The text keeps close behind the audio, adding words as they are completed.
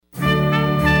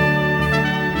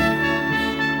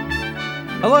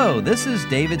Hello, this is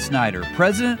David Snyder,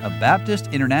 President of Baptist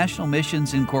International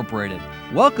Missions Incorporated,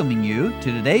 welcoming you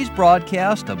to today's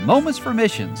broadcast of Moments for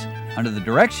Missions under the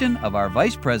direction of our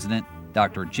Vice President,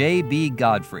 Dr. J.B.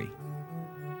 Godfrey.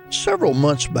 Several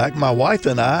months back, my wife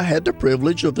and I had the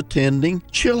privilege of attending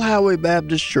Chilhowee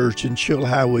Baptist Church in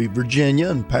Chilhowee,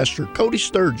 Virginia, and Pastor Cody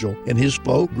Sturgill and his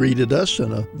folk greeted us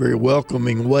in a very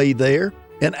welcoming way there.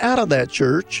 And out of that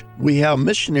church, we have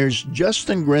missionaries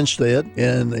Justin Grinstead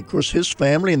and, of course, his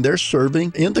family, and they're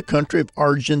serving in the country of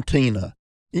Argentina.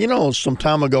 You know, some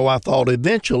time ago, I thought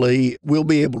eventually we'll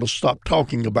be able to stop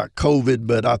talking about COVID,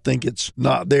 but I think it's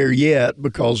not there yet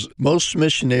because most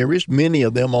missionaries, many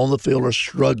of them on the field, are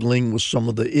struggling with some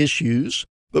of the issues.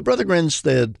 But Brother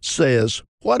Grinstead says,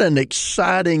 what an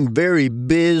exciting, very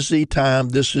busy time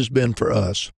this has been for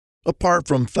us. Apart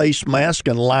from face masks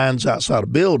and lines outside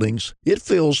of buildings, it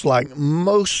feels like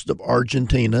most of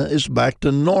Argentina is back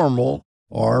to normal,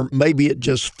 or maybe it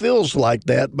just feels like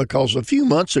that because a few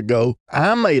months ago,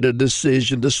 I made a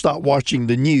decision to stop watching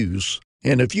the news.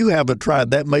 And if you haven't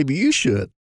tried that, maybe you should.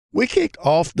 We kicked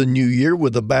off the new year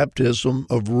with the baptism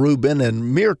of Ruben and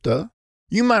Mirta.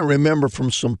 You might remember from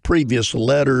some previous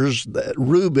letters that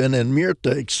Ruben and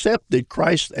Mirta accepted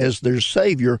Christ as their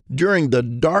Savior during the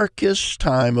darkest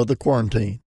time of the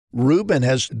quarantine. Ruben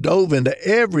has dove into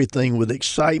everything with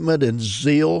excitement and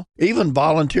zeal, even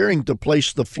volunteering to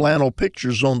place the flannel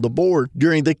pictures on the board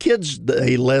during the Kids'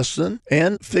 Day lesson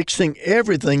and fixing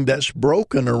everything that's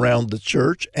broken around the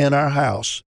church and our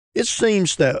house. It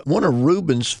seems that one of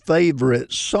Ruben's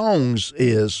favorite songs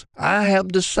is, "I Have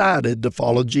Decided to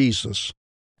Follow Jesus."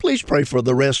 Please pray for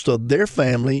the rest of their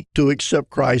family to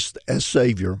accept Christ as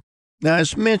Savior. Now,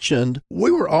 as mentioned, we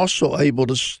were also able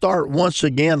to start once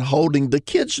again holding the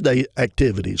Kids' Day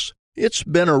activities. It's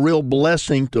been a real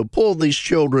blessing to pull these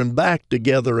children back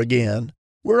together again.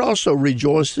 We're also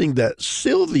rejoicing that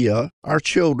Sylvia, our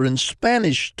children's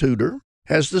Spanish tutor,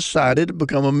 has decided to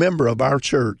become a member of our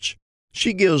church.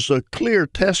 She gives a clear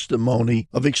testimony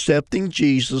of accepting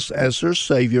Jesus as her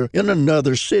Savior in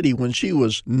another city when she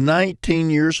was 19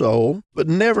 years old, but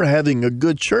never having a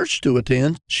good church to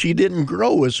attend, she didn't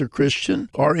grow as a Christian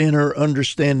or in her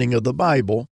understanding of the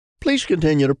Bible. Please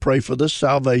continue to pray for the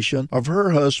salvation of her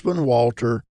husband,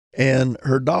 Walter, and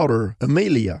her daughter,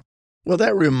 Amelia. Well,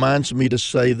 that reminds me to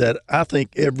say that I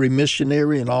think every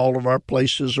missionary in all of our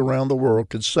places around the world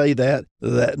could say that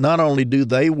not only do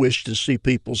they wish to see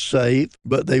people saved,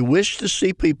 but they wish to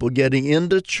see people getting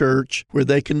into church where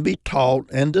they can be taught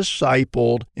and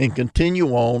discipled and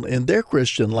continue on in their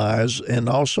Christian lives and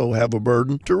also have a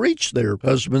burden to reach their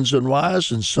husbands and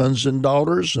wives and sons and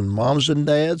daughters and moms and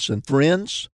dads and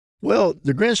friends. Well,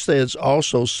 the Grinsteads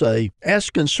also say, as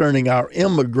concerning our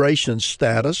immigration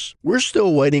status, we're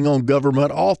still waiting on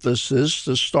government offices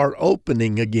to start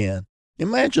opening again.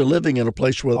 Imagine living in a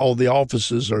place where all the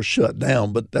offices are shut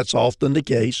down, but that's often the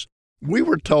case. We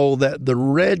were told that the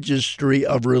Registry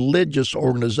of Religious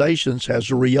Organizations has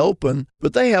reopened,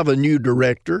 but they have a new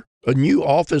director, a new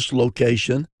office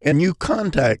location, and new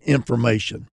contact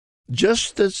information.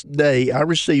 Just this day, I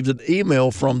received an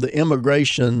email from the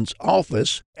immigration's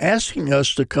office asking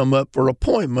us to come up for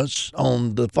appointments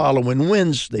on the following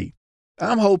Wednesday.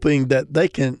 I'm hoping that they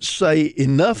can say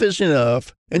enough is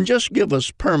enough and just give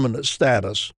us permanent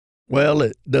status. Well,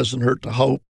 it doesn't hurt to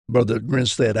hope, Brother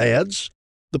Grinstead adds.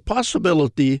 The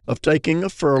possibility of taking a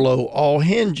furlough all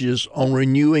hinges on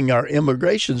renewing our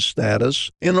immigration status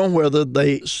and on whether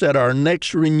they set our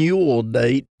next renewal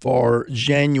date for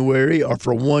January or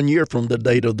for 1 year from the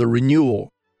date of the renewal.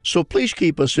 So please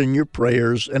keep us in your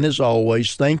prayers, and as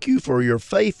always, thank you for your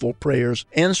faithful prayers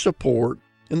and support.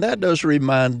 And that does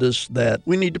remind us that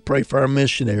we need to pray for our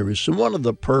missionaries. And one of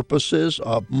the purposes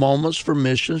of Moments for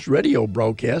Missions radio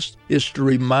broadcast is to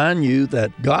remind you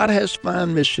that God has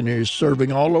fine missionaries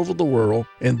serving all over the world,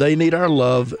 and they need our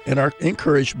love and our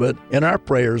encouragement and our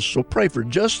prayers. So pray for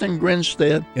Justin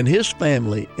Grinstead and his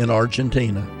family in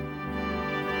Argentina.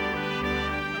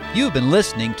 You've been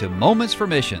listening to Moments for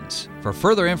Missions. For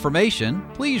further information,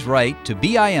 please write to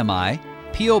BIMI,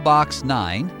 P.O. Box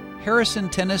 9, Harrison,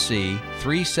 Tennessee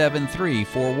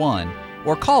 37341,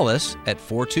 or call us at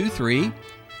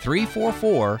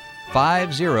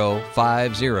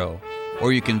 423-344-5050,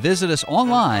 or you can visit us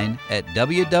online at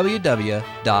www.bimi.org.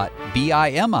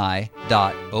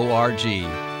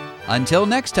 Until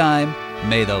next time,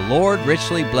 may the Lord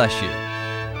richly bless you.